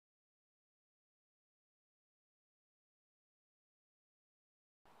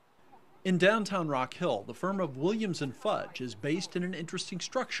In downtown Rock Hill, the firm of Williams & Fudge is based in an interesting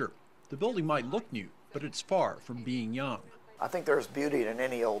structure. The building might look new, but it's far from being young. I think there's beauty in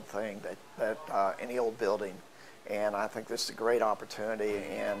any old thing, any old building, and I think this is a great opportunity,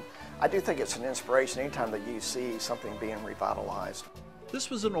 and I do think it's an inspiration anytime that you see something being revitalized.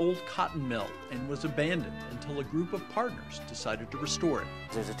 This was an old cotton mill and was abandoned until a group of partners decided to restore it.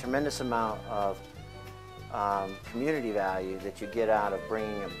 There's a tremendous amount of community value that you get out of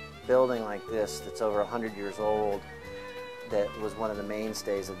bringing a building like this that's over 100 years old, that was one of the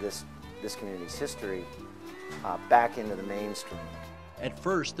mainstays of this community's history, back into the mainstream. At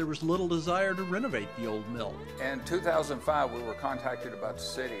first, there was little desire to renovate the old mill. In 2005, we were contacted about the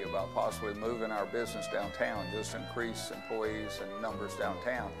city about possibly moving our business downtown, just increase employees and numbers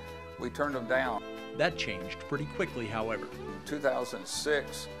downtown. We turned them down. That changed pretty quickly, however. In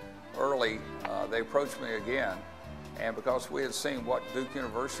 2006, early, they approached me again, and because we had seen what Duke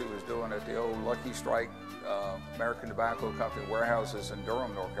University was doing at the old Lucky Strike American Tobacco Company warehouses in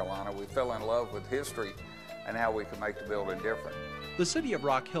Durham, North Carolina, we fell in love with history and how we could make the building different. The city of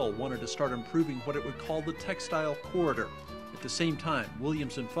Rock Hill wanted to start improving what it would call the textile corridor. At the same time,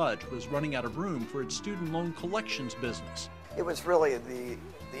 Williams & Fudge was running out of room for its student loan collections business. It was really the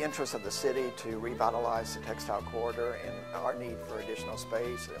interest of the city to revitalize the textile corridor and our need for additional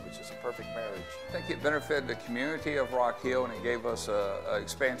space. It was just a perfect marriage. I think it benefited the community of Rock Hill, and it gave us an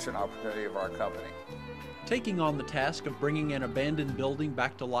expansion opportunity of our company. Taking on the task of bringing an abandoned building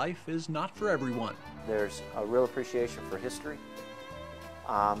back to life is not for everyone. There's a real appreciation for history,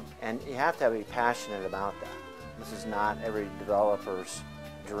 and you have to be passionate about that. This is not every developer's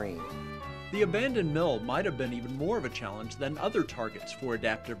dream. The abandoned mill might have been even more of a challenge than other targets for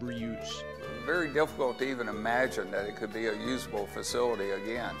adaptive reuse. Very difficult to even imagine that it could be a usable facility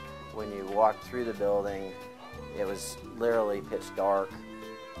again. When you walked through the building, it was literally pitch dark.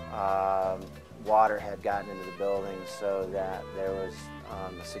 Water had gotten into the building so that there was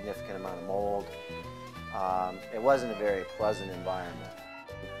a significant amount of mold. It wasn't a very pleasant environment.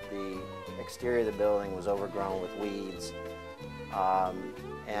 The exterior of the building was overgrown with weeds,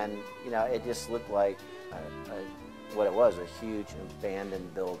 and you know, it just looked like what it was, a huge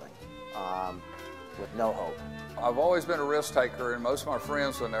abandoned building with no hope. I've always been a risk taker, and most of my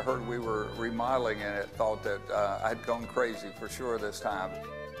friends, when they heard we were remodeling in it, thought that I'd gone crazy for sure this time.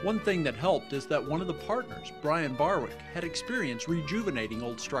 One thing that helped is that one of the partners, Brian Barwick, had experience rejuvenating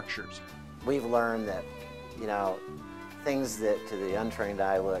old structures. We've learned that, you know, things that to the untrained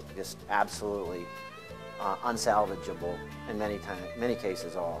eye look just absolutely unsalvageable in many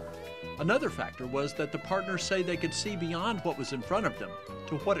cases are. Another factor was that the partners say they could see beyond what was in front of them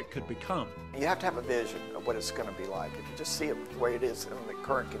to what it could become. You have to have a vision of what it's going to be like. If you just see it the way it is in the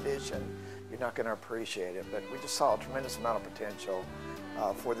current condition, you're not going to appreciate it. But we just saw a tremendous amount of potential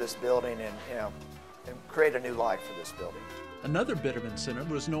for this building, and create a new life for this building. Another bit of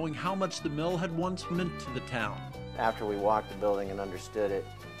incentive was knowing how much the mill had once meant to the town. After we walked the building and understood it,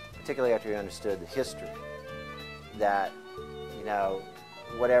 particularly after we understood the history, that, you know,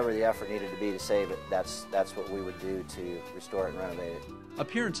 whatever the effort needed to be to save it, that's what we would do to restore it and renovate it.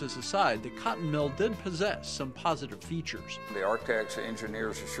 Appearances aside, the cotton mill did possess some positive features. The architects and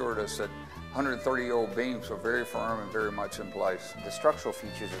engineers assured us that 130-year-old beams were very firm and very much in place. The structural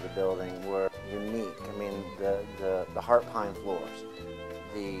features of the building were unique. I mean, the heart pine floors,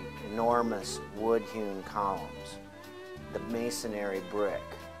 the enormous wood-hewn columns, the masonry brick,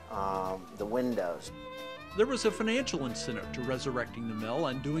 the windows. There was a financial incentive to resurrecting the mill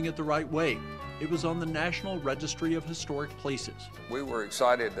and doing it the right way. It was on the National Registry of Historic Places. We were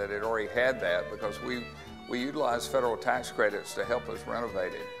excited that it already had that because we utilized federal tax credits to help us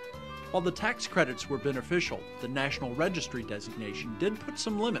renovate it. While the tax credits were beneficial, the National Registry designation did put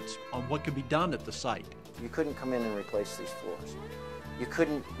some limits on what could be done at the site. You couldn't come in and replace these floors. You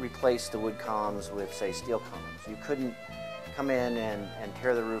couldn't replace the wood columns with, say, steel columns. You couldn't come in and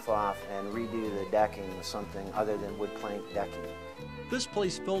tear the roof off and redo the decking with something other than wood plank decking. This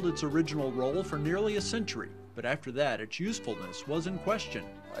place filled its original role for nearly a century, but after that, its usefulness was in question.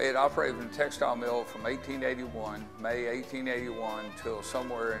 It operated in a textile mill from May 1881, till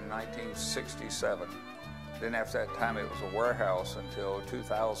somewhere in 1967. Then after that time, it was a warehouse until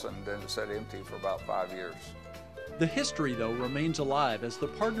 2000, then it sat empty for about 5 years. The history, though, remains alive as the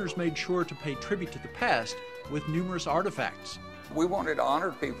partners made sure to pay tribute to the past with numerous artifacts. We wanted to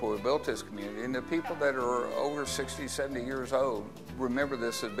honor people who built this community, and the people that are over 60, 70 years old remember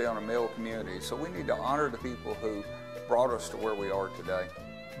this as being a mill community. So we need to honor the people who brought us to where we are today.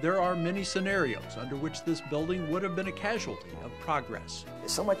 There are many scenarios under which this building would have been a casualty of progress.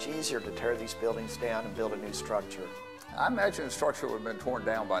 It's so much easier to tear these buildings down and build a new structure. I imagine the structure would have been torn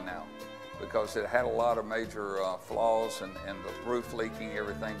down by now because it had a lot of major flaws and the roof leaking,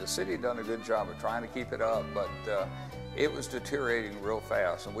 everything. The city had done a good job of trying to keep it up, but it was deteriorating real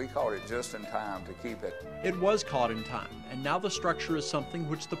fast, and we caught it just in time to keep it. It was caught in time, and now the structure is something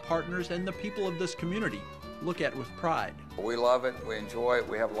which the partners and the people of this community look at with pride. We love it, we enjoy it,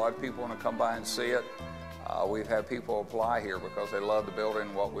 we have a lot of people want to come by and see it. We've had people apply here because they love the building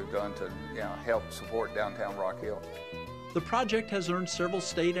and what we've done to help support downtown Rock Hill. The project has earned several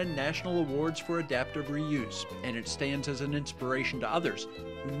state and national awards for adaptive reuse, and it stands as an inspiration to others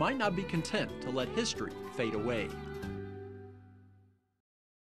who might not be content to let history fade away.